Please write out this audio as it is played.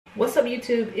What's up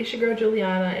YouTube, it's your girl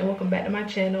Juliana and welcome back to my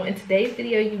channel. In today's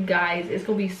video, you guys, it's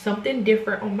gonna be something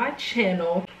different on my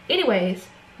channel. Anyways,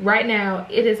 right now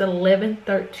it is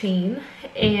 11:13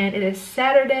 and it is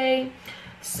Saturday,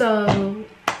 so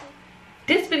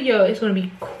this video is gonna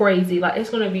be crazy. Like, it's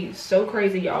gonna be so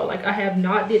crazy, y'all. Like, I have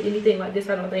not did anything like this,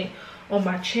 I don't think, on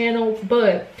my channel,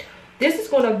 but this is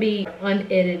gonna be an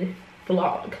unedited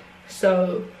vlog.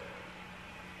 So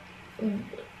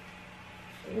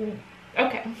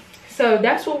okay, so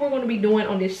that's what we're going to be doing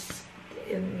on this.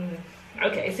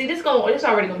 Okay, see, this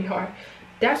already gonna be hard.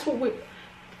 That's what we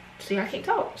see. I can't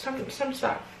talk. Some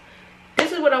stop.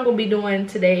 This is what I'm gonna be doing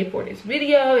today for this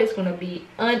video. It's gonna be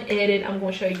unedited. I'm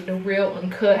gonna show you the real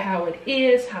uncut, how it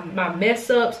is, how my mess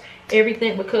ups,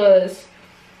 everything, because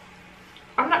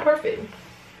I'm not perfect.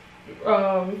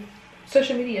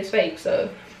 Social media is fake, so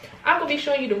I'm gonna be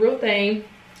showing you the real thing.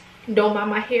 Don't mind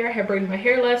my hair. I had braided my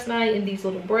hair last night in these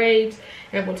little braids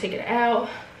and I'm gonna take it out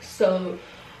so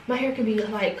my hair can be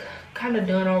like kind of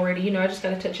done already. You know, I just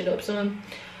gotta touch it up some.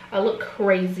 I look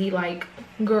crazy, like,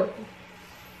 girl,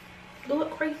 I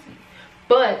look crazy,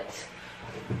 but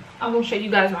I'm gonna show you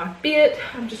guys my fit.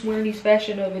 I'm just wearing these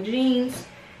Fashion Nova jeans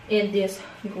and this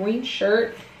green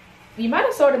shirt. You might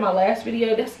have saw it in my last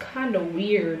video. That's kind of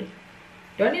weird.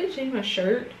 Do I need to change my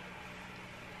shirt?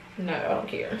 No, I don't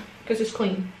care because it's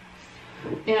clean.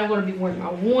 And I'm going to be wearing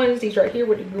my ones, these right here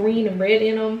with the green and red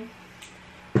in them.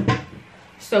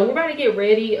 So we're about to get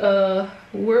ready.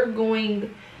 We're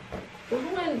going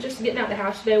just getting out the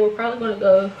house today. We're probably going to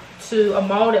go to a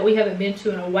mall that we haven't been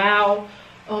to in a while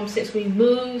since we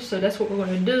moved. So that's what we're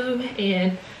going to do.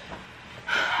 And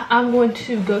I'm going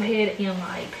to go ahead and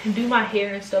like do my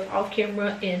hair and stuff off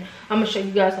camera, and I'm gonna show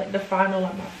you guys like the final,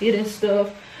 like my fit and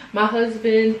stuff. My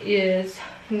husband is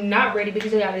not ready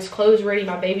because he got his clothes ready.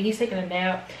 My baby, he's taking a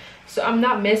nap, so I'm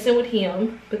not messing with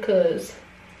him because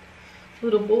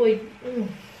little boy,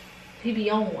 he be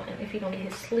on one if he don't get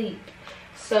his sleep.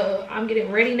 So I'm getting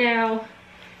ready now,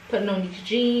 putting on these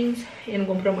jeans, and I'm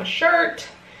gonna put on my shirt,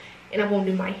 and I'm gonna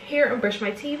do my hair and brush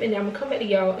my teeth, and then I'm gonna come back to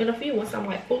y'all in a few once I'm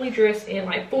like fully dressed and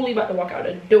like fully about to walk out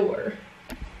the door.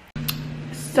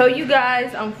 So you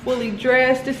guys, I'm fully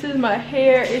dressed. This is my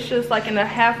hair. It's just like in a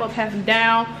half up, half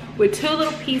down with two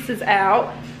little pieces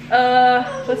out.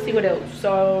 Let's see what else.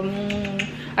 So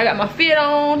I got my fit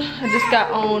on. I just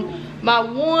got on my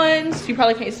ones. You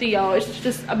probably can't see, y'all. It's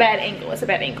just a bad angle. It's a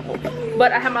bad angle.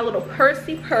 But I have my little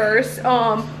Percy purse.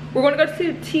 We're gonna go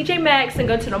to TJ Maxx and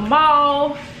go to the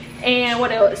mall. And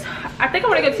what else? I think I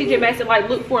want to go to TJ Maxx and like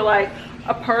look for like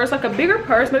a purse, like a bigger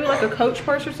purse, maybe like a Coach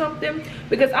purse or something,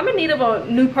 because I'm in need of a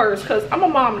new purse because I'm a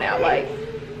mom now. Like,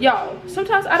 y'all,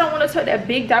 sometimes I don't want to take that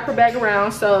big diaper bag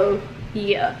around. So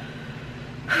yeah,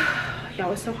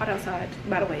 y'all, it's so hot outside,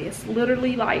 by the way. It's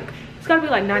literally like, it's gotta be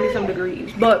like 90-some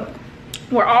degrees, but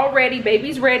we're all ready.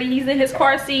 Baby's ready. He's in his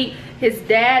car seat. His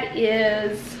dad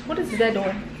is, what is his dad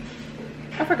doing?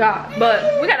 I forgot,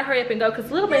 but we gotta hurry up and go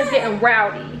because little man's getting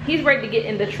rowdy. He's ready to get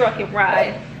in the truck and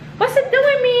ride. What's it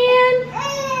doing, man?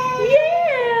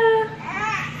 Yeah.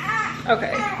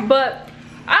 Okay, but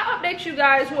I'll update you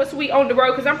guys once we on the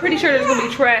road because I'm pretty sure there's gonna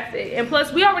be traffic. And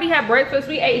plus, we already had breakfast.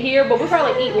 We ate here, but we'll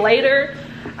probably eat later.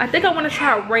 I think I want to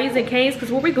try Raisin Cane's because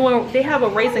where we going, they have a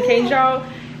Raisin Cane's, y'all,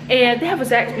 and they have a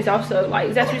Zaxby's also. Like,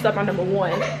 Zaxby's like my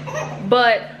 #1,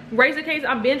 but Raisin Cane's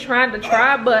I've been trying to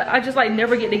try, but I just like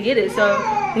never get to get it. So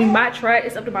we might try it.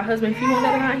 It's up to my husband if he wants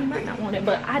that or not. He might not want it,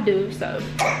 but I do, so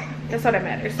that's all that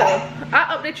matters. So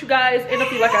I'll update you guys in a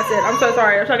few. Like I said, I'm so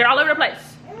sorry, I'm talking all over the place.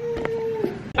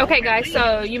 Okay guys,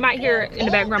 so you might hear in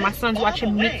the background my son's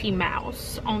watching Mickey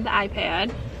Mouse on the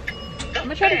iPad. I'm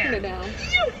gonna try to turn it down.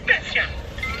 You betcha.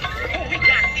 Oh, we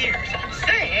got ears.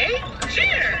 Say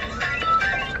cheers.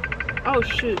 Oh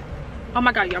shoot. Oh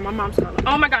my god, y'all, my mom's calling.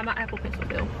 Oh my god, my Apple Pencil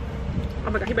fell. Oh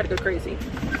my god, he better go crazy.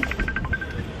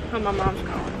 Oh, my mom's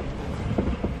calling.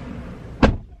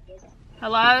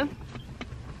 Hello?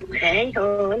 Hey,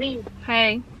 honey.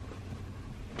 Hey.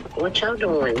 What y'all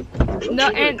doing?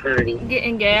 Nothing.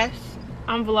 Getting gas.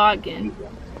 I'm vlogging.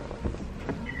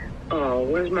 Oh,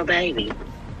 where's my baby?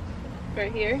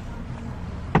 Right here.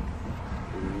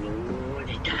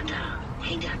 Lordy, Dada.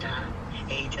 Hey, Dada.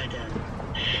 Hey, Dada.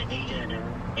 Hey, Dada.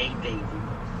 Hey, baby.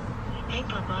 Hey,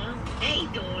 Papa. Hey,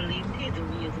 darling. Hey, the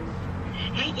weasel.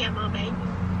 Hey, yeah, my baby.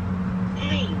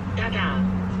 Hey, Dada.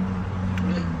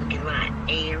 Look at my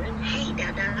Aaron. Hey,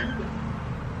 Dada.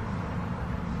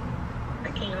 I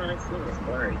can't hardly see this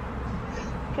word.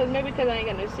 Because I ain't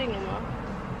got no signal, Mom.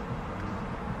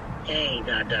 Hey,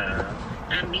 Dada.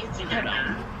 I miss you,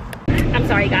 Dada. I'm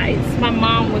sorry guys, my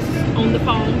mom was on the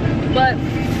phone, but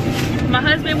my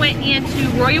husband went into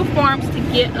Royal Farms to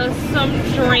get us some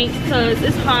drinks because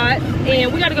it's hot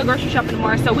and we gotta go grocery shopping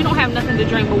tomorrow, so we don't have nothing to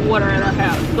drink but water at our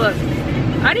house. But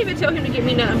I didn't even tell him to get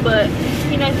me nothing, but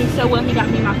he knows me so well, he got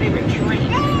me my favorite drink.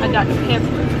 I got the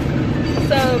pepper.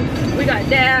 So we got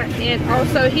that, and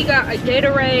also he got a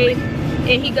Gatorade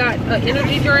and he got an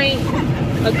energy drink,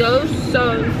 a Ghost.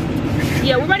 So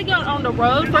yeah, we're about to go on the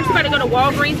road. First we gotta go to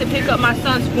Walgreens and pick up my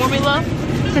son's formula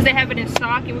because they have it in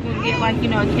stock, and we're gonna get like, you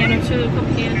know, a can or two, a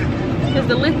couple cans, because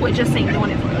the liquid just ain't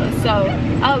doing it for us. So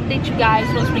I'll update you guys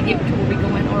once we get to where we're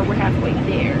going, or we're halfway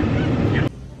there.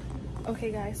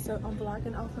 Okay guys, so I'm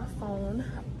vlogging off my phone.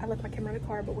 I left my camera in the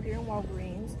car, but we're here in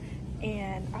Walgreens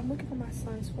and I'm looking for my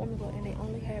son's formula, and they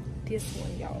only have this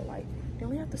one, y'all. Like, they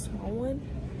only have the small one.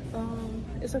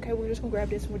 It's okay, we're just gonna grab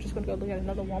this and we're just gonna go look at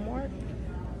another Walmart.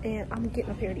 And I'm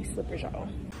getting a pair of these slippers, y'all.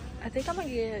 I think I'm gonna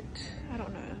get, I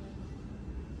don't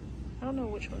know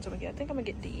which ones I'm gonna get. I think I'm gonna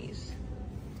get these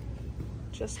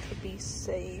just to be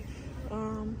safe.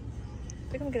 I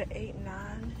think I'm gonna get an 8,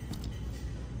 9.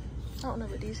 I don't know,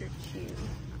 but these are cute.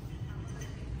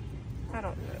 I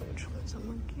don't know which ones I'm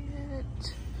gonna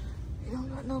get. You don't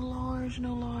got no large,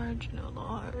 no large, no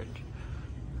large.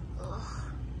 Ugh.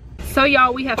 So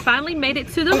y'all, we have finally made it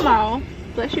to the mall.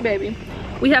 Bless you, baby.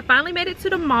 We have finally made it to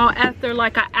the mall after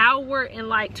like an hour and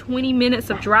like 20 minutes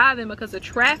of driving because of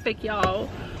traffic, y'all.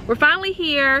 We're finally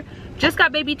here. Just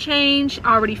got baby changed.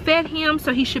 Already fed him,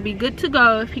 so he should be good to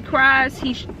go. If he cries,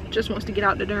 he just wants to get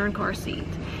out the darn car seat.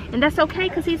 And that's okay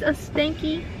because he's a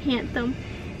stinky, handsome,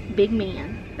 big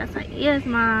man. That's how he is,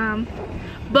 Mom.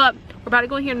 But we're about to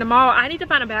go in here in the mall. I need to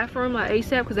find a bathroom like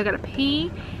ASAP because I gotta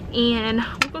pee. And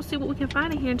we're gonna see what we can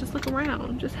find in here and just look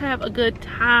around. Just have a good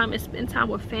time and spend time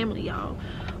with family, y'all.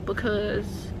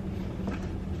 Because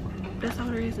that's all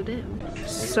there is to do.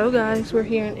 So guys, we're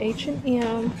here in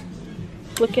H&M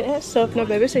looking at stuff. No,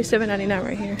 baby, it says $7.99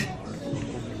 right here.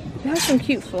 They have some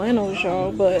cute flannels,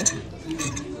 y'all, but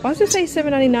why does it say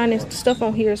 $7.99 and stuff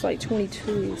on here is like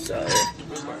 $22? So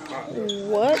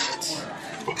what?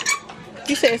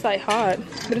 You say it's like hot,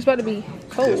 but it's about to be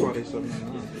cold. That's why they $7.99.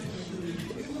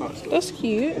 That's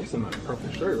cute. It's a nice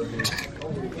purple shirt right here.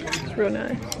 It's real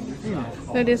nice.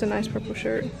 That is a nice purple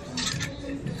shirt.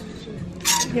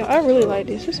 Yeah, I really like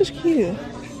this. This is cute.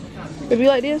 Would you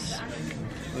like this?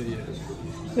 Oh, yeah.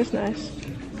 That's nice.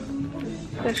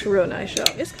 That's real nice, y'all.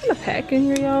 It's kind of packed in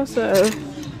here, y'all, so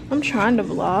I'm trying to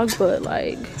vlog, but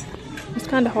like it's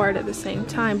kind of hard at the same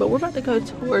time. But we're about to go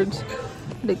towards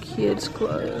the kids'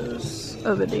 clothes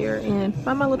over there and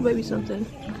find my little baby something.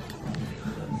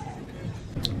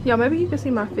 Y'all, maybe you can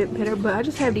see my fit better, but I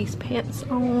just have these pants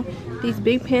on, these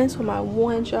big pants with my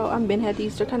ones, y'all. I've been had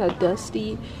these. They're kind of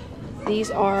dusty. These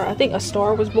are, I think, A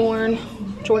Star Was Born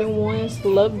Jordan 1s.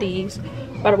 Love these.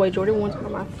 By the way, Jordan 1s are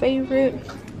my favorite.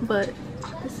 But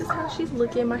this is how she's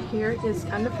looking. My hair is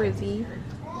kind of frizzy,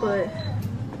 but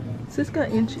it's just got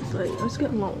inches, like it's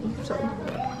getting long. So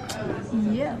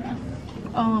yeah,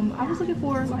 I was looking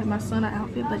for like my son an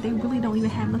outfit, but they really don't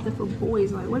even have nothing for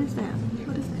boys. Like, what is that?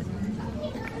 What is that?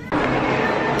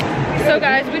 So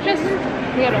guys, we got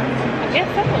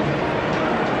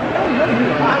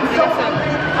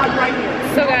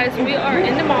so guys, we are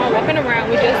in the mall walking around.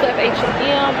 We just left H&M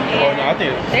and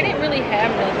they didn't really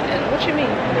have nothing. What you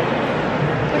mean?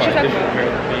 What you talking about?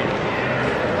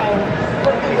 Oh,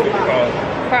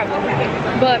 probably.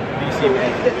 But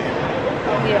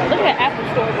yeah, look at the Apple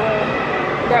store,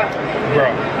 bro.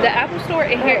 The Apple store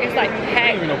in here is like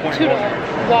packed to the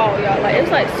wall, y'all. Like,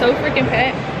 it's like so freaking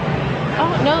packed.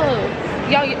 Oh no,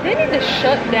 y'all, they need to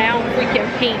shut down freaking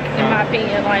Pink, in my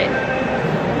opinion. Like,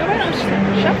 nobody don't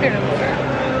shop here no more.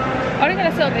 Oh, they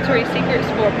gotta sell Victoria's Secrets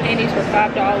for panties for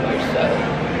 $5, so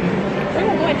we're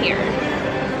gonna go in here.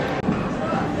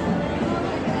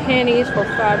 Panties for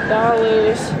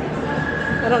 $5.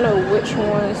 I don't know which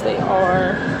ones they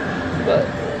are, but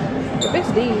if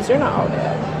it's these, they're not all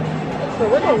that. But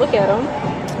we're gonna look at them.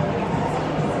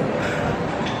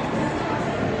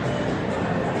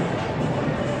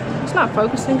 It's not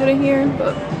focusing good in here,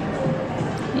 but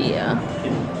yeah.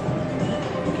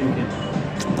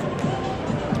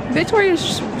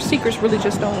 Victoria's Secrets really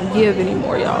just don't give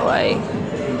anymore, y'all. Like,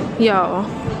 y'all,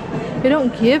 they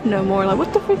don't give no more. Like,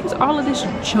 what the frick is all of this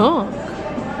junk?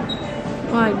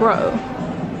 Like, bro,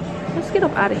 let's get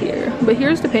up out of here. But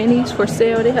here's the panties for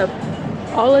sale. They have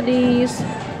all of these,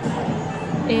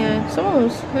 and some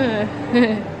of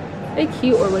them, they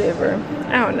cute or whatever.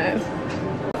 I don't know.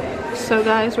 So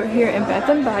guys, we're here in Bath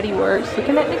and Body Works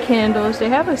looking at the candles. They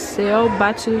have a sale,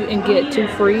 buy 2 and get 2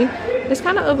 free. It's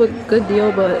kind of a good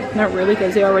deal, but not really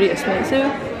because they're already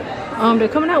expensive. They're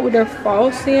coming out with their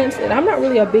fall scents, and I'm not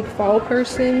really a big fall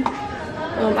person.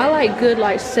 I like good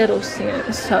like settled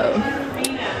scents, so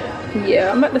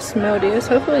yeah, I'm about to smell this.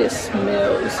 Hopefully it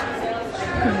smells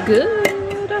good.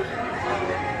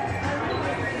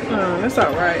 That's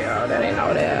all right, y'all. That ain't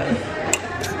all that.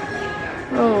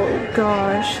 Oh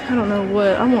gosh, I don't know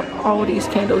what. I want all these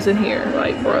candles in here,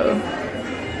 like, bro.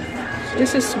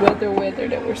 This is weather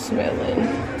that we're smelling.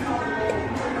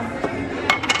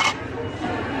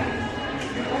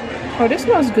 Oh, this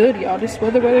smells good, y'all. This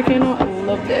weather candle, I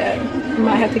love that. I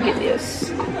might have to get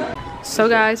this. So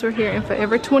guys, we're here in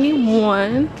Forever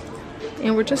 21,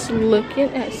 and we're just looking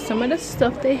at some of the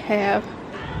stuff they have.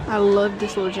 I love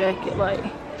this little jacket. Like,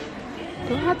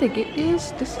 do I have to get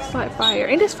this? This is like fire.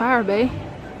 Ain't this fire, babe?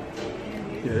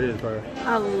 Yeah, it is fire.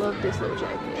 I love this little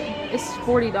jacket. It's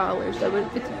 $40 though,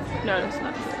 but it's, no, that's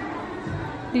not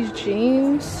good. These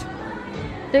jeans,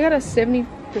 they got a 70%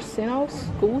 off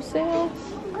school sale,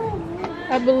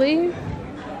 I believe,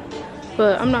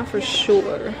 but I'm not for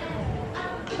sure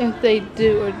if they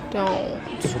do or don't.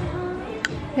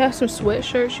 They have some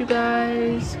sweatshirts, you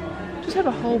guys. Just have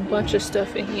a whole bunch of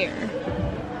stuff in here.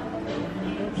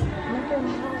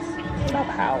 Top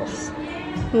house.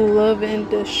 Loving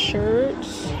the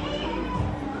shirts.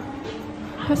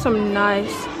 Has some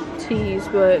nice tees,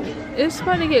 but it's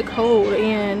about to get cold,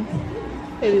 and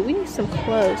baby, we need some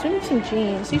clothes. We need some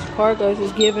jeans. These cargos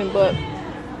is giving, but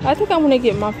I think I want to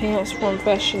get my pants from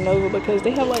Fashion Nova because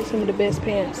they have like some of the best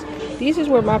pants. These is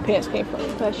where my pants came from,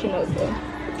 Fashion Nova.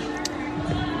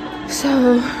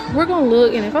 So we're gonna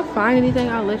look, and if I find anything,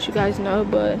 I'll let you guys know,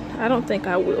 but I don't think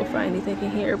I will find anything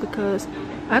in here because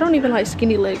I don't even like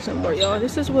skinny legs anymore, y'all.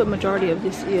 This is what majority of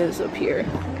this is up here.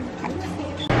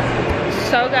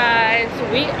 So guys,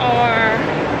 we are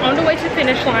on the way to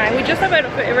finish line. We just got out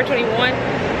of Forever 21.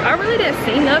 I really didn't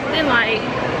see nothing like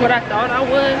what I thought I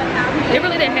would. They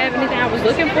really didn't have anything I was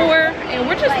looking for, and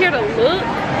we're just here to look,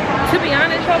 to be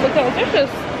honest, y'all, because there's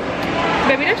just,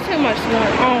 baby, there's too much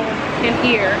going on in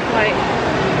here. Like,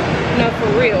 no,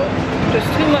 for real, just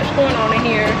too much going on in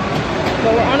here.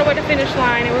 But we're on the way to finish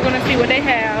line, and we're gonna see what they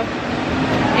have,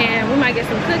 and we might get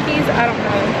some cookies. I don't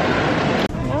know.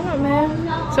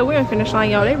 Man, so we're in finish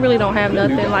line, y'all. They really don't have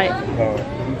nothing like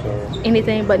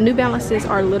anything, but New Balances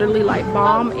are literally like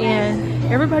bomb, and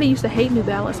everybody used to hate New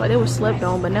Balance, like they were slept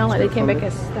on, but now like they came back in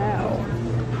style.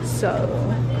 So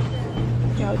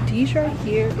y'all, these right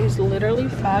here is literally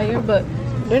fire, but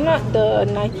they're not the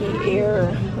Nike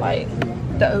Air like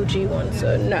the OG ones,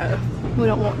 so no, we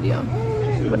don't want them,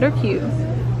 but they're cute.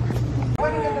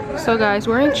 So guys,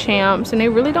 we're in Champs, and they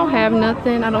really don't have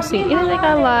nothing. I don't see anything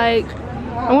I like.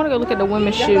 I want to go look at the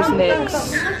women's shoes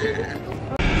next.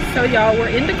 So y'all,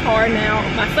 we're in the car now.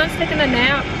 My son's taking a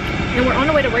nap, and we're on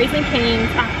the way to Raising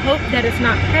Cane's. I hope that it's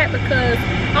not packed, because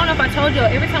I don't know if I told y'all,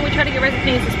 every time we try to get Raising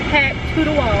Cane's, it's packed to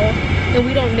the wall, and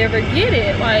we don't never get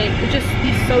it. Like, it just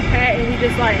be so packed, and we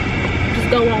just like,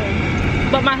 just go on.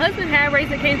 But my husband had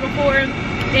Raising Cane's before,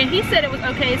 and he said it was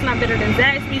okay. It's not better than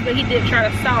Zaxby's, but he did try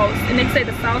the sauce, and they say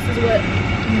the sauce is what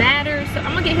matters. So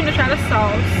I'm gonna get him to try the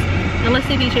sauce, and let's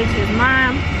see if he changes his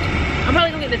mind. I'm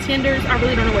probably gonna get the tenders. I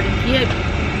really don't know what to get.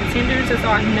 The tenders, that's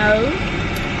all I know.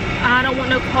 I don't want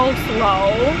no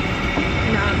coleslaw.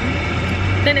 No.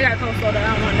 I think they got coleslaw though.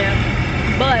 I don't want that.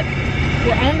 But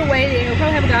we're on the way there. We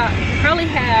probably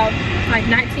have like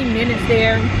 19 minutes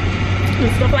there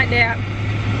and stuff like that.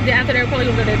 Then after that, we're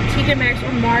probably gonna go to TJ Maxx or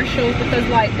Marshalls, because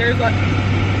like there's like,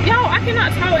 yo, I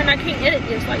cannot talk and I can't edit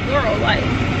this. Like, girl, like,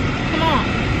 come on.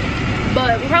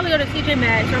 But we'll probably go to TJ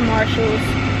Maxx or Marshalls.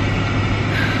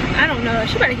 I don't know.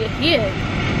 She better get hit.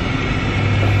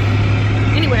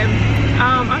 Anyway,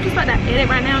 I'm just about to edit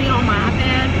right now, y'all, on my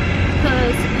iPad,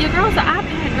 because your girl's an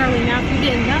iPad girly now. If you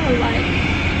didn't know, like,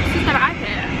 she's got an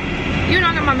iPad. You're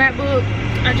not got my MacBook.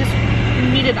 I just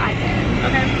needed an iPad.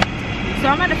 Okay. So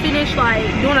I'm about to finish like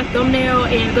doing a thumbnail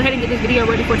and go ahead and get this video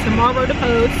ready for tomorrow to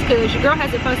post, because your girl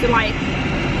hasn't posted like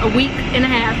a week and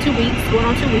a half, 2 weeks, going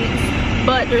on 2 weeks.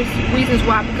 But there's reasons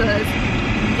why, because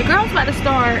your girl's about to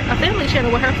start a family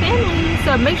channel with her family.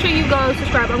 So make sure you go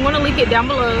subscribe. I'm going to link it down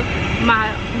below,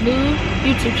 my new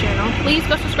YouTube channel. Please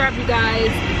go subscribe, you guys.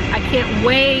 I can't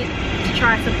wait to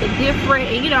try something different.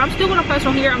 And you know, I'm still going to post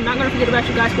on here. I'm not going to forget about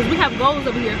you guys, because we have goals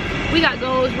over here. We got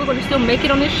goals. We're going to still make it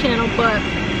on this channel, but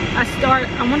I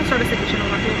want to start a second channel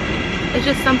on my family. It's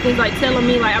just something like telling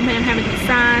me like I'm having these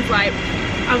signs, like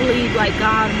I believe like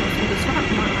God wants me to start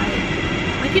more,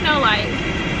 like you know, like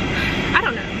I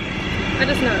don't know, I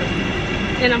just know.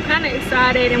 And I'm kind of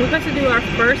excited, and we're going to do our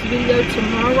first video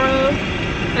tomorrow.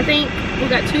 I think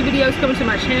we got 2 videos coming to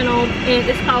my channel, and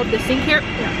it's called the Skincare.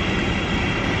 Yeah.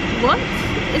 What?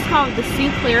 It's called the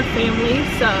Sinclair family.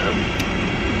 So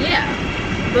yeah,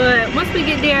 but once we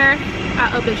get there,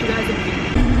 I'll update you guys in a few.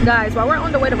 Guys, while we're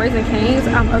on the way to Raising Cane's,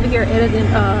 I'm over here editing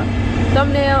a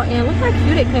thumbnail, and look how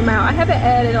cute it came out. I haven't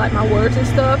added like my words and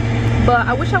stuff, but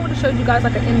I wish I would have showed you guys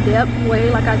like an in-depth way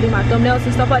like I do my thumbnails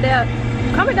and stuff like that.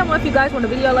 Comment down below if you guys want a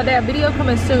video like that. Video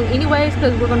coming soon anyways,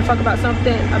 because we're going to talk about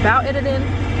something about editing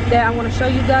that I want to show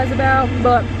you guys about.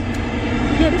 But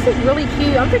yeah, this is really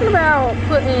cute. I'm thinking about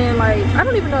putting like, I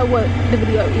don't even know what the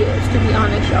video is, to be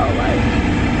honest, y'all. Like,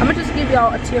 I'm gonna just give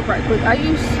y'all a tip right quick. I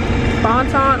use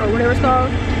Bonton or whatever it's called.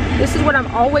 This is what I'm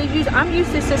always using. I'm used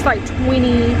to this since like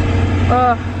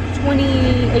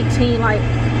 2018. Like,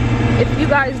 if you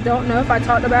guys don't know, if I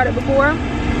talked about it before,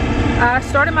 I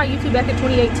started my YouTube back in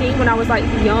 2018 when I was like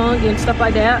young and stuff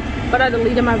like that, but I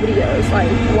deleted my videos. Like,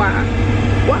 why?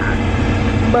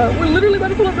 But we're literally about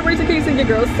to pull up the Raising Cane's and get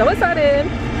girls so excited.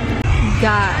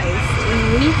 Guys,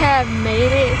 we have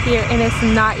made it here and it's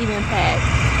not even packed.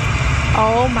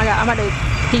 Oh my god, I'm about to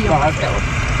pee on myself.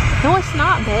 No, it's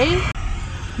not, babe.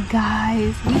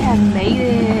 Guys, we have made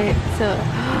it to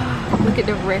look at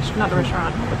the restaurant, not the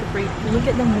restaurant, but the free. Look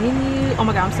at the menu. Oh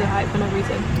my god, I'm so hyped for no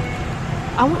reason.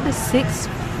 I went to six.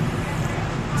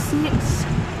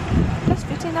 That's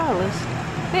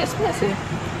 $15. They're expensive.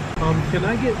 Can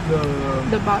I get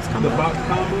The box combo? The box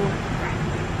combo?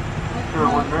 For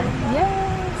one drink? Yes.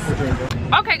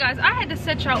 Okay guys, I had to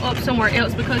set y'all up somewhere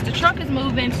else because the truck is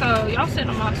moving, so y'all sit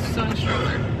on my son's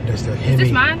stroller. That's the Is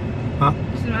this mine? Huh?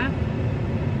 This is mine?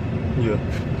 Yeah.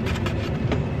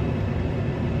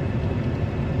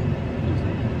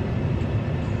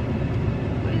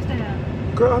 What is that?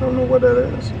 Girl, I don't know what that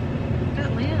is. Is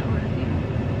that lint or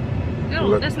hair?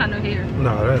 No, that's not no hair.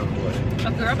 No, that ain't what.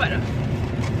 A girl better.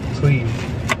 Please,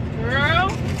 Girl.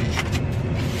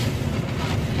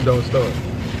 don't start.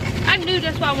 I knew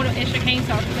that's why I wanted extra cane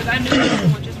sauce, because I knew this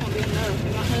one just won't be enough.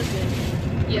 And my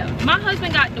husband, yeah, my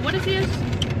husband got the, what is his?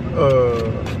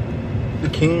 The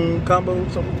King combo or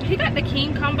something? He got the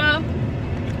King combo,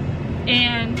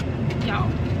 and y'all,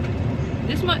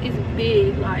 this one is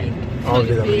big. Like, I don't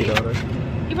think I'm gonna eat all that.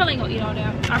 You probably ain't gonna eat all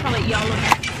that. I probably eat all of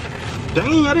that.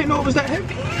 Dang, I didn't know it was that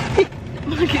heavy.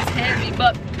 Look, it's heavy,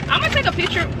 but I'm gonna take a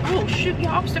picture. Oh shoot,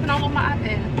 y'all, I'm stepping all over my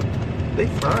iPad. They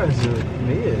fries are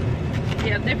mid.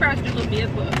 Yeah, they fries do look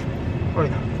mid, but Oh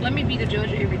yeah. let me be the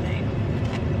judge of everything.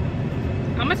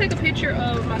 I'm gonna take a picture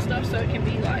of my stuff so it can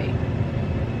be like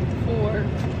for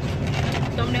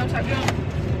thumbnail type jump.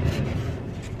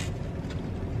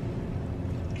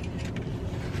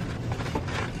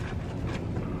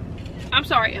 I'm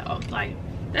sorry, y'all. Like,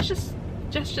 that's just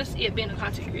it being a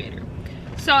content creator.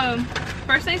 So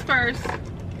first things first,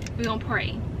 we're gonna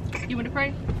pray. You want to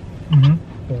pray? Mm-hmm.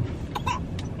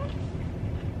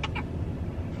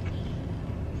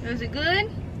 Is it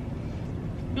good?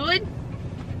 Good?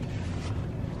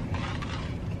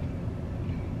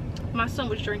 My son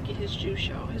was drinking his juice,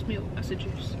 y'all. His milk. I said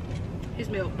juice. His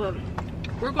milk. But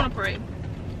we're gonna pray.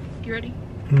 You ready?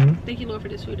 Mm-hmm. Thank you, Lord, for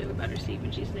this food that we're about to receive.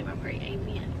 In Jesus' name I pray.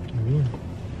 Amen. Amen.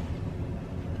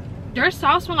 Their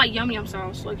sauce smell like yum yum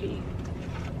sauce, low-key.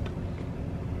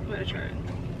 I'm gonna try it.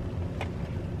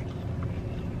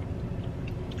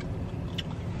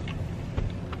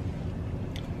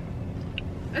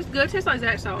 It's good. It tastes like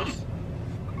that sauce.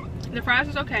 The fries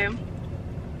is okay.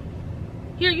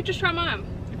 Here, you just try mine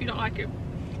if you don't like it.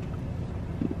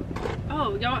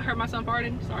 Oh, y'all heard my son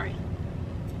farting? Sorry.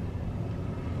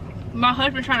 My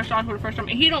husband trying to sauce for the first time,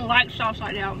 and he don't like sauce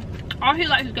like that. All he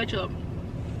likes is ketchup.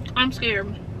 I'm scared.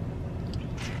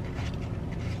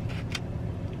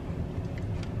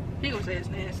 He gonna say it's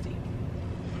nasty.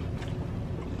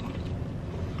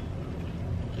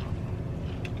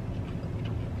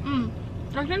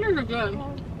 The tenders are good.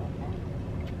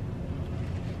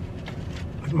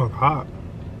 It smells hot.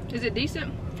 Is it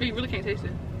decent? Or you really can't taste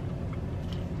it?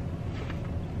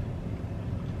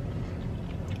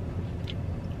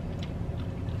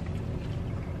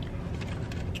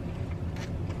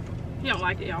 You don't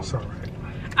like it, y'all. It's alright.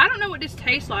 I don't know what this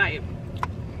tastes like.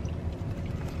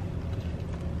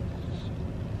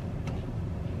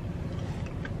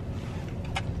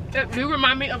 It do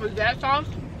remind me of a that sauce,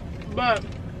 but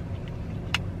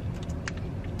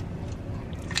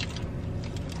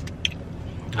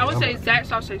I would say that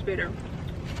sauce tastes better.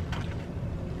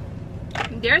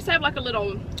 Theirs have like a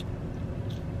little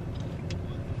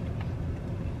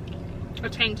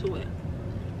tang to it.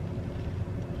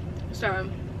 So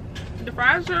the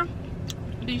fries are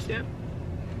decent.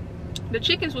 The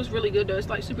chickens was really good though. It's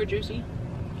like super juicy.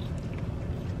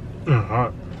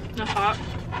 Hot. Not hot.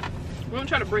 We're gonna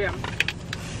try the bread.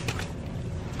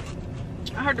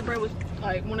 I heard the bread was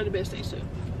like one of the best things too.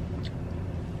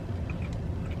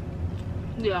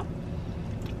 Yeah.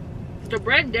 The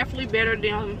bread definitely better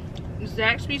than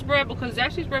Zaxby's bread because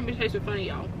Zaxby's bread be tasting funny,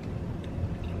 y'all.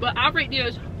 But I rate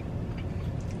this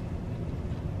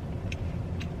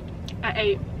at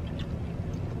 8.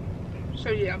 So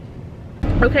yeah.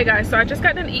 Okay guys, so I just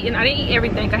got done eating. I didn't eat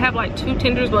everything. I have like 2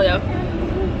 tenders left.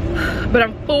 But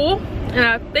I'm full. And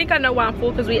I think I know why I'm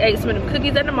full because we ate some of them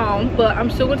cookies at the mall. But I'm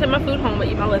still gonna take my food home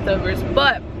and eat my leftovers.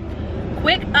 But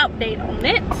quick update on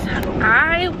it.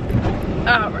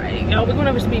 Alright, y'all, we're going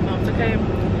over speed bumps, okay?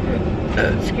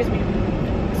 Excuse me.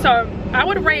 So I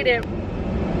would rate it.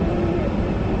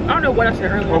 I don't know what I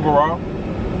said earlier. Overall?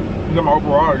 You talking about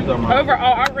overall or you talking about?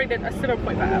 Overall, I rated a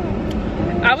 7.5.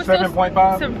 I would 7.5?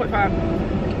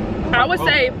 7.5. I would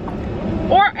say,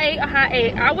 or 8, a high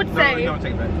 8. I would say don't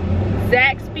take that.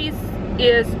 Zaxby's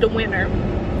is the winner.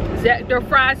 Their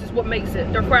fries is what makes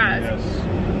it. Their fries. Yes.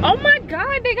 Oh my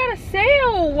God, they got a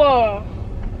sale.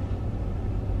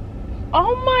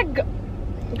 Oh my God.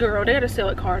 Girl, they got a sale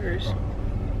at Carter's.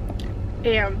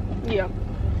 And yeah.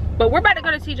 But we're about to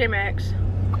go to TJ Maxx.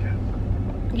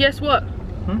 Guess what?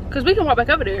 Because we can walk back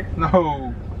over there.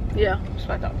 No. Yeah, that's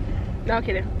what I thought. No, I'm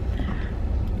kidding.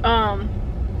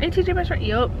 Ain't TJ Maxx right?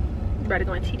 Yup. We're about to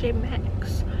go in TJ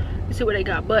Maxx. Let's see what they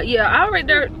got. But yeah, I'll rate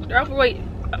their I'll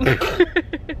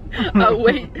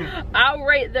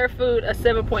rate their food a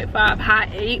 7.5, high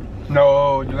 8.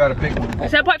 No, you gotta pick one.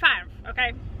 7.5,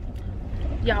 okay?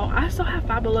 Y'all, I saw how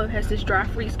Five Below has this dry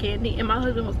freeze candy, and my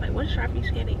husband was like, what is dry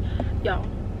freeze candy? Y'all,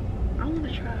 I want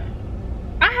to try it.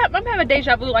 I'm having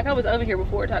deja vu, like I was over here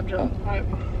before type jump.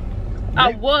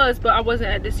 I was, but I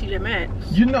wasn't at this TJ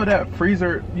Maxx. You know that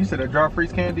freezer, you said a dry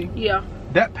freeze candy? Yeah.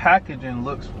 That packaging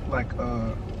looks like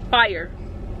Fire.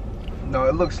 no,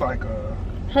 it looks like a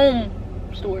Home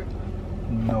store.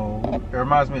 No, it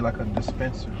reminds me like a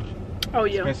dispensary. Oh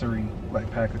yeah. Dispensary like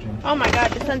packaging. Oh my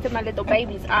God, the sun's in my little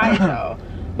baby's eyes, y'all.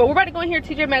 But we're about to go in here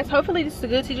TJ Maxx. Hopefully this is a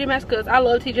good TJ Maxx because I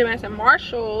love TJ Maxx and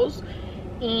Marshalls.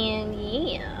 And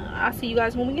yeah, I'll see you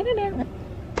guys when we get in there.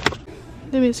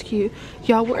 That is cute.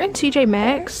 Y'all, we're in TJ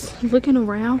Maxx looking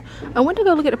around. I went to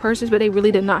go look at the purses, but they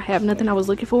really did not have nothing I was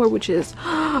looking for, which is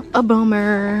a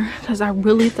bummer because I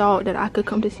really thought that I could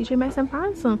come to TJ Maxx and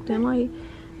find something like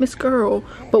Miss Girl.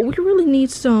 But we really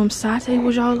need some side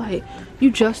tables, y'all. Like,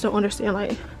 you just don't understand.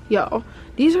 Like, y'all,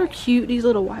 these are cute. These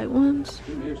little white ones.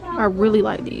 I really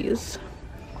like these.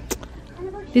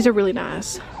 These are really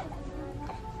nice.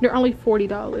 They're only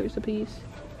 $40 a piece.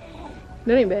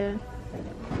 That ain't bad.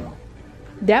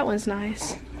 That one's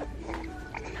nice.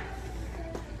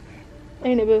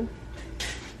 Ain't it, boo?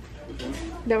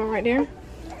 That one right there?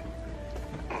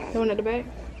 That one at the back?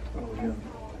 Oh, yeah.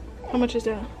 How much is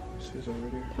that? It's over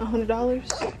there.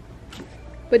 $100.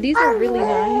 But these are really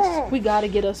nice. We gotta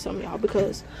get us some, y'all,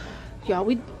 because y'all,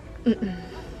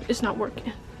 it's not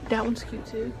working. That one's cute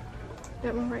too.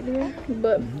 That one right there.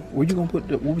 But where you gonna put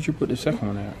the? What would you put the second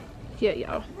one at? yeah,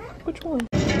 y'all. Which one?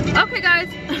 Okay, guys.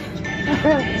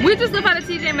 We just left out of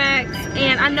TJ Maxx,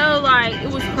 and I know like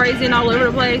it was crazy and all over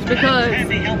the place because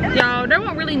y'all, there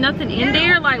wasn't really nothing in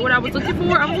there like what I was looking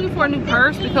for. I was looking for a new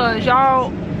purse because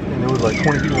y'all, And it was like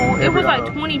 20 people on every it was like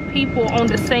aisle. 20 people on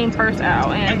the same purse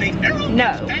aisle, and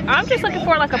no, I'm just looking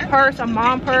for like a purse, a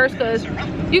mom purse, because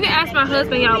you can ask my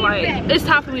husband, y'all, like it's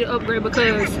time for me to upgrade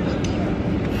because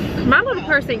my little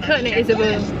purse ain't cutting it. Is it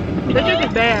good? The drink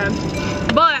is bad,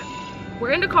 but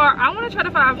we're in the car. I want to try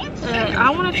to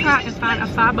find a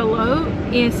Five Below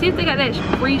and see if they got that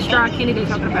freeze dry candy they're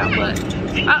talking about. But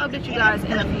I'll update you guys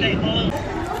in a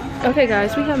few. Okay,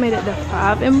 guys, we have made it to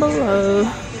Five and Below,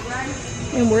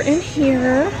 and we're in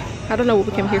here. I don't know what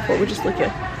we came here for. We're just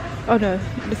looking. Oh no,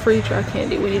 the freeze dry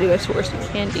candy. We need to go source some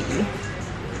candy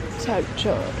type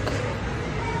junk.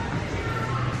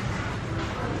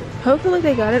 Hopefully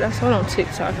they got it. I saw it on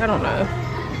TikTok. I don't know.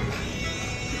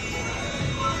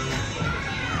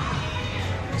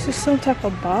 This is some type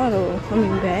of bottle. I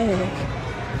mean bag.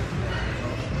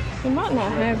 It might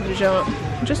not have the junk.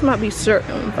 It just might be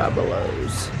certain Five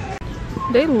Belows.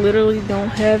 They literally don't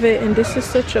have it, and this is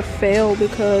such a fail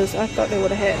because I thought they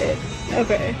would have had it.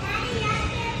 Okay.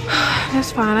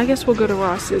 That's fine. I guess we'll go to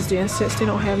Ross's then since they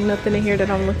don't have nothing in here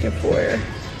that I'm looking for.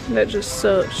 That just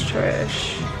sucks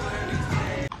trash.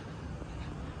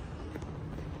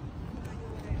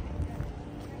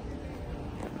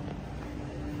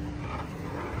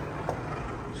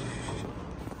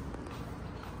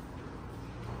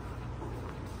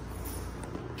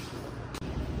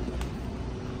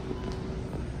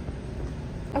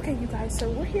 Okay, you guys, so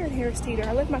we're here in Harris Teeter.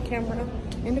 I left my camera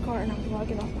in the car and I'm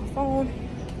logging off my phone.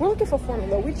 We're looking for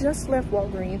formula. We just left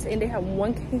Walgreens and they have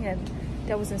one can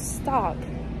that was in stock.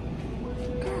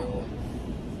 Girl.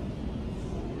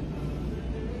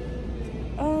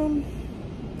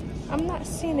 not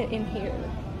seeing it in here.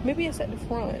 Maybe it's at the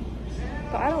front,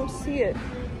 but I don't see it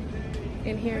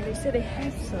in here. They said they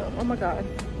had some. Oh my God,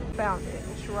 found it.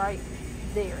 It's right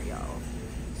there, y'all.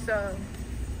 So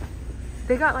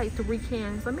they got like 3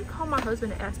 cans. Let me call my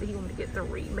husband and ask that he want me to get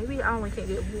 3. Maybe I only can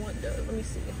get 1 though. Let me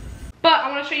see. But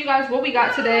I want to show you guys what we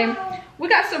got today. We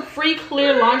got some free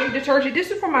clear laundry detergent. This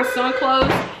is for my son's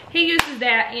clothes. He uses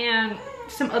that and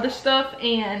some other stuff.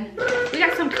 And we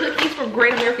got some cookies from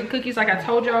Great American Cookies, like I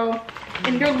told y'all.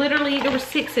 And they're literally, there were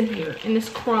 6 in here. And this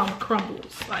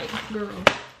crumbles. Like, girl.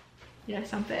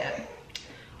 Yes, I'm fat.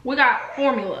 We got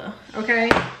formula,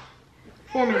 okay?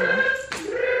 Formula.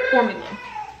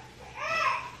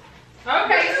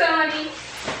 Okay, Sonny.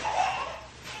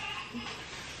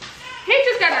 He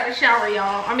just got out of the shower,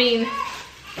 y'all. I mean,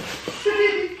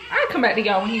 I'll come back to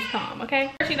y'all when he's calm,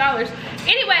 okay? $13.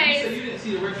 Anyways. So you didn't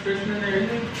see the registration in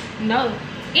there? No.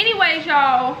 Anyways,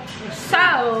 y'all.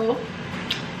 So,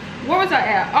 where was I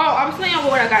at? Oh, I was telling y'all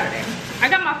what I got today. I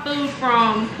got my food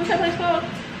from, what's that place called?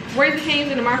 Raising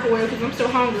Cane's in the microwave because I'm still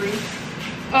hungry.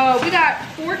 We got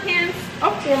 4 cans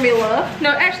of formula. No,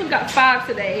 actually we got 5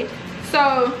 today.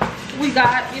 So we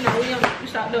got, you know, we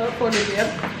stocked up for the dip.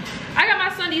 I got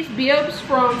my son these bibs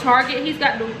from Target. He's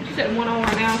got the one on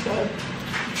right now, so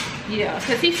yeah,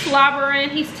 because he's slobbering,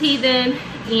 he's teething,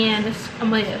 and it's a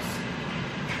mess.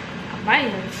 A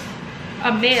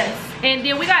mess. And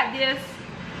then we got this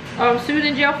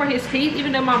soothing gel for his teeth.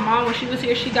 Even though my mom, when she was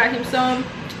here, she got him some.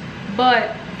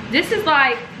 But this is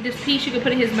like this piece you can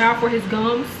put in his mouth for his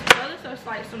gums. So this is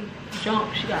like some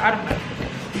junk she got. I don't know.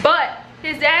 But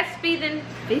his dad's feeding.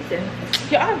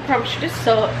 Yeah, I promise you, this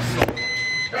sucks.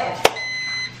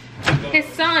 His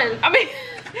son, I mean,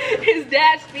 his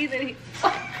dad's feeding.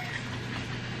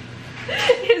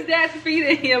 His dad's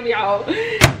feeding him, y'all.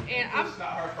 And I'm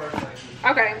not her first language.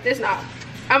 Okay, it's not.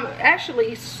 I'm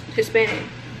actually Hispanic.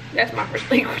 That's my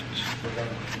first language.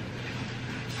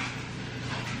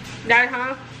 That,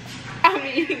 huh? I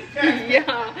mean,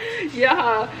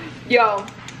 yeah. Yo,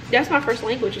 that's my first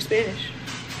language is Spanish.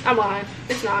 I'm lying.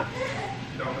 It's not.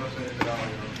 Don't know Spanish at all, you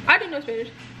know? I do know Spanish.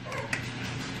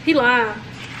 He lying.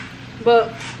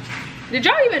 But did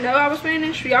y'all even know I was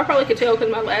Spanish? Y'all probably could tell because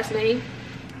of my last name.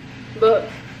 But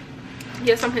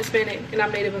yes, I'm Hispanic and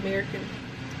I'm Native American.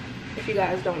 If you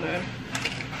guys don't know.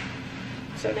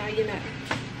 So now you know.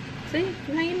 See?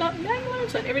 Now you learn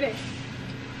something every day.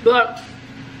 But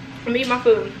I'm eating my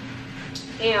food.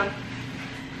 And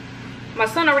my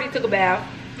son already took a bath.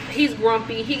 He's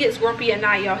grumpy. He gets grumpy at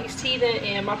night, y'all. He's teething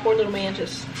and my poor little man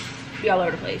just be all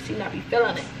over the place. He not be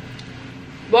feeling it.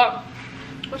 But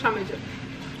what time is it?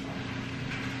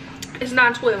 It's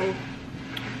 9:12.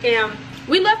 And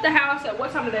we left the house at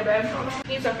what time today, babe?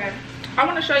 It's okay. I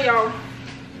want to show y'all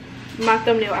my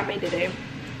thumbnail I made today.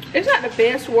 It's not the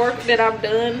best work that I've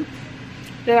done,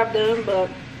 but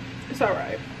it's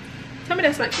alright. Tell me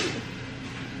that's not cute.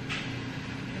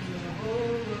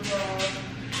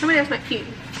 Tell me that's not cute.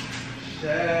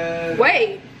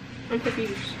 Wait, I'm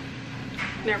confused.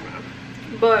 Never mind.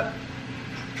 But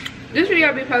this video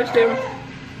will be posted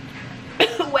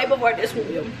way before this one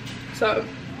will. So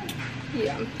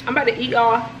yeah, I'm about to eat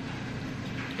y'all.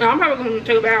 I'm probably gonna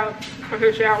take a bath or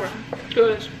a shower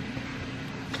because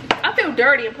I feel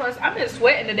dirty, and plus I've been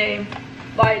sweating today.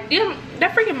 Like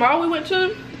that freaking mall we went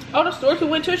to, all the stores we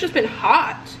went to, it's just been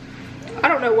hot. I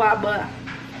don't know why, but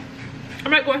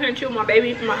I'm not going here and chill with my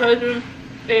baby and my husband.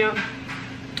 And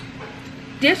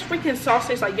this freaking sauce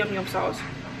tastes like yum yum sauce.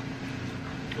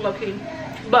 Low-key.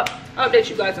 But I'll update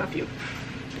you guys in a few.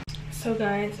 So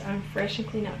guys, I'm fresh and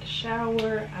clean out the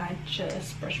shower. I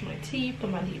just brushed my teeth, put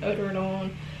my deodorant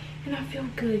on, and I feel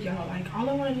good, y'all. Like all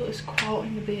I want to do is crawl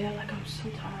in the bed. Like I'm so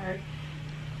tired.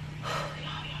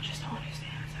 Y'all just don't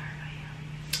understand how tired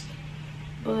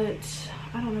I am. But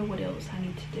I don't know what else I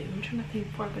need to do. I'm trying to think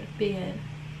before I go to bed.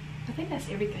 I think that's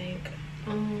everything.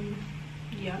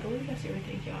 Yeah, I believe that's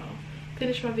everything, y'all.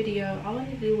 Finish my video. All I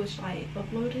need to do is like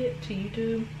upload it to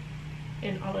YouTube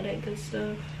and all of that good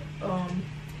stuff.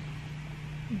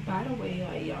 By the way,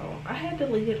 like y'all, I had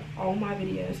deleted all my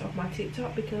videos off my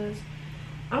TikTok because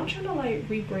I'm trying to like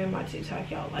rebrand my TikTok,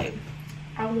 y'all. Like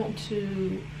I want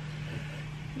to,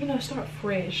 you know, start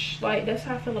fresh. Like that's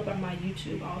how I feel about my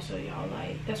YouTube also, y'all.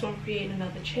 Like that's why I'm creating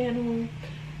another channel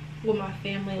with my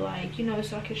family, like, you know,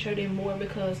 so I can show them more,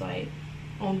 because like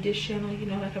on this channel, you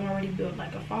know, like I'm already built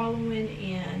like a following,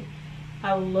 and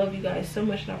I love you guys so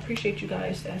much, and I appreciate you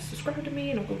guys that subscribe to me,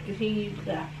 and I'm going to continue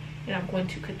that, and I'm going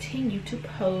to continue to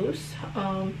post.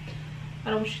 I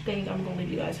don't want you to think I'm gonna leave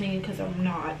you guys hanging, because I'm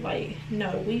not. Like,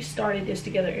 no, we started this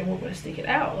together and we're gonna stick it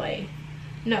out. Like,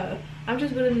 No, I'm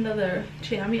just building another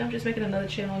channel. I mean, I'm just making another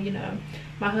channel, you know.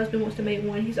 My husband wants to make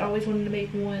one. He's always wanted to make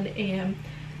one, and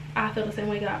I feel the same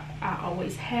way that I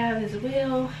always have as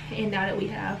well. And now that we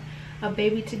have a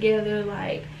baby together,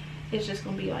 like, it's just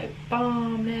gonna be like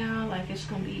bomb now. Like, it's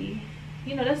gonna be,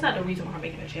 you know, that's not the reason why I'm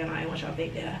making a channel. I didn't want y'all to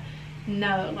think that.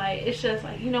 No, like, it's just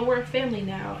like, you know, we're a family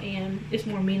now, and it's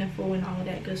more meaningful and all of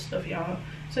that good stuff, y'all.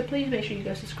 So please make sure you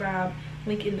guys subscribe.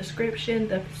 Link in description.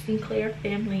 The Sinclair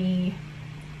family.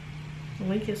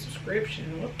 Link in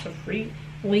description. What the freak?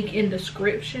 Link in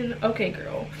description. Okay,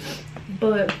 girl.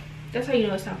 But that's how you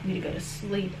know it's time for me to go to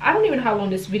sleep. I don't even know how long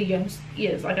this video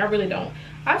is. Like, I really don't.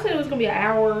 I said it was gonna be an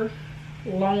hour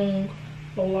long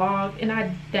vlog, and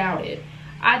I doubt it.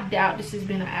 I doubt this has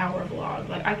been an hour vlog.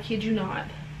 Like, I kid you not.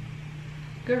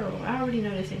 Girl, I already know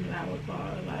this ain't an hour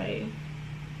vlog. Like,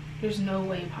 there's no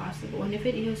way possible. And if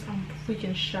it is, I'm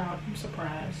freaking shocked. I'm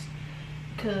surprised.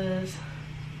 Because,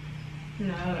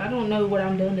 no, I don't know what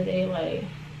I'm doing today. Like,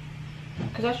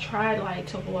 because I tried, like,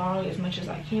 to vlog as much as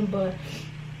I can. But,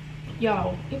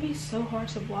 y'all, it be so hard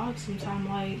to vlog sometimes.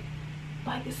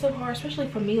 Like, it's so hard, especially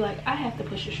for me. Like, I have to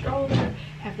push a stroller,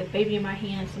 have the baby in my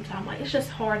hand sometimes. Like, it's just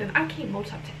hard, and I can't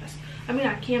multitask. I mean,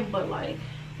 I can, but, like,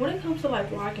 when it comes to,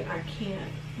 like, vlogging, I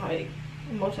can't, like,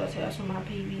 multitask with my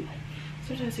baby.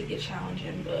 Sometimes it gets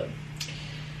challenging, but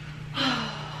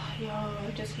y'all,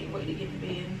 I just can't wait to get in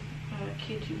bed. I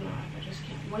kid you not, I just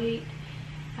can't wait.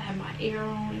 I have my air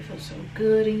on. It feels so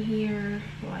good in here.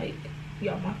 Like,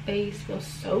 y'all, my face feels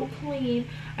so clean.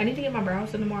 I need to get my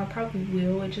brows done tomorrow. I probably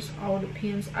will. It just all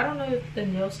depends. I don't know if the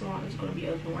nail salon is going to be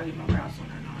open where I get my brows done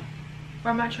or not,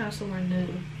 or I might try somewhere new,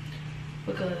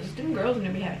 because them girls in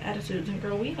there be having attitudes, and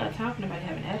girl, we ain't got time for nobody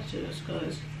having attitudes.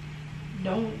 Because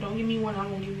don't give me one, I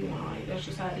won't give you one. Like, that's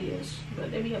just how it is.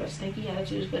 But they be having stinky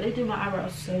attitudes, but they do my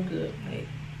eyebrows so good. Like,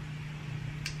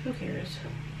 who cares?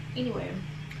 Anyway,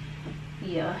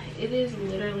 yeah, it is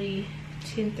literally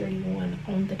 10:31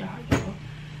 on the dot, y'all.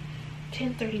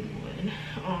 10:31.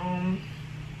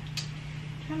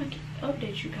 Trying to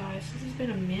update you guys, this has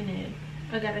been a minute.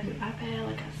 I got a new iPad,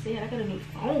 like I said. I got a new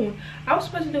phone. I was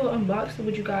supposed to do an unboxing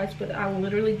with you guys, but I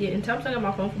literally didn't. Until I got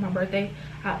my phone for my birthday,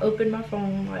 I opened my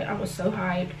phone. Like, I was so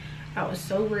hyped. I was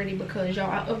so ready because, y'all,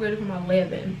 I upgraded from my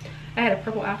 11. I had a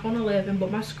purple iPhone 11,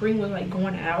 but my screen was, like,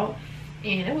 going out.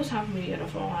 And it was time for me to get a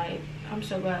phone. Like, I'm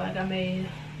so glad, like, I made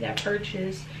that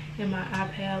purchase in my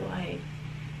iPad. Like,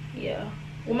 yeah.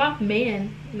 Well, my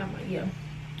man,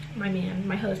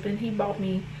 my husband, he bought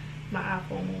me my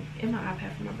iPhone and my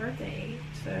iPad for my birthday.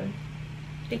 So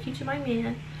thank you to my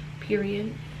man,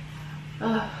 period.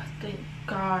 Thank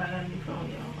God I got a new phone,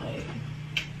 y'all. Like,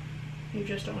 you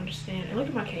just don't understand. And look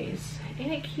at my case.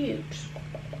 Ain't it cute?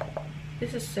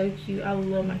 This is so cute. I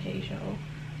love my case, y'all.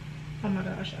 Oh my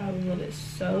gosh, I love it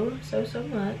so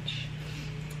much.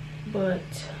 But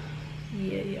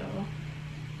yeah, y'all,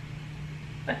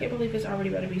 I can't believe it's already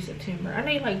about to be September. I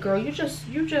know you're like, girl, you're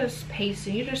just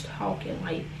pacing, you're just talking,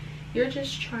 like, you're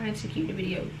just trying to keep the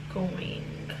video going.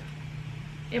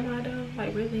 Am I though?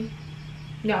 Like, really?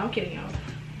 No, I'm kidding, y'all.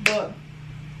 But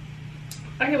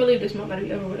I can't believe this month about to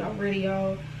be over with already,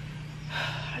 y'all.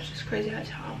 It's just crazy how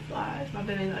time flies. My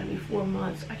baby's gonna be 4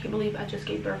 months. I can't believe I just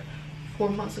gave birth 4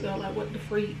 months ago. Like, what the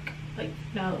freak? Like,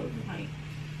 no, like,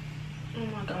 oh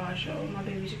my gosh, y'all, my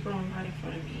baby's growing right in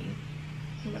front of me.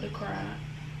 I'm about to cry.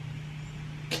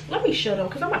 Let me shut up,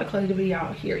 because I'm about to close the video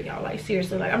out here, y'all. Like,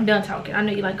 seriously, like, I'm done talking. I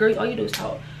know you're like, girl, all you do is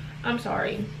talk. I'm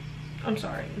sorry.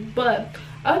 But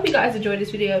I hope you guys enjoyed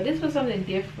this video. This was something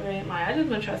different. Like, I just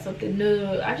want to try something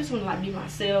new. I just want to, like, be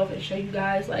myself and show you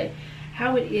guys, like,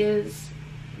 how it is,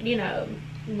 you know,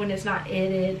 when it's not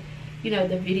edited. You know,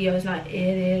 the video is not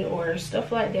edited or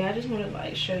stuff like that. I just want to,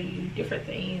 like, show you different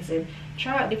things and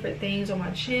try out different things on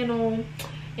my channel.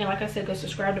 And like I said, go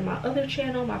subscribe to my other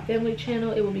channel, my family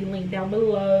channel. It will be linked down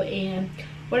below. And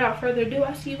without further ado,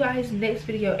 I'll see you guys next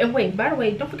video. And wait, by the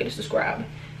way, don't forget to subscribe.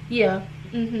 Yeah,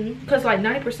 because like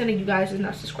 90% of you guys is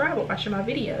not subscribed or watching my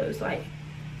videos. Like,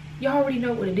 y'all already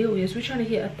know what the deal is. We're trying to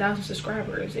hit 1,000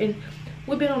 subscribers, and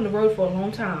we've been on the road for a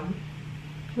long time.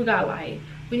 We got like,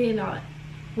 we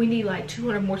need like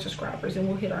 200 more subscribers and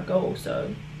we'll hit our goal.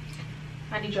 So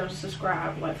I need y'all to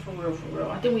subscribe, like, for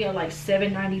real. I think we have like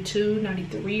 792,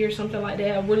 93 or something like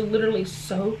that. We're literally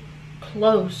so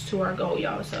close to our goal,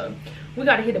 y'all. So we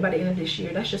got to hit it by the end of this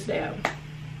year. That's just that.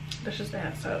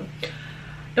 So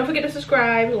don't forget to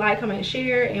subscribe, like, comment, and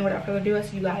share. And without further ado, I'll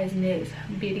see you guys next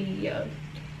video.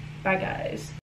 Bye, guys.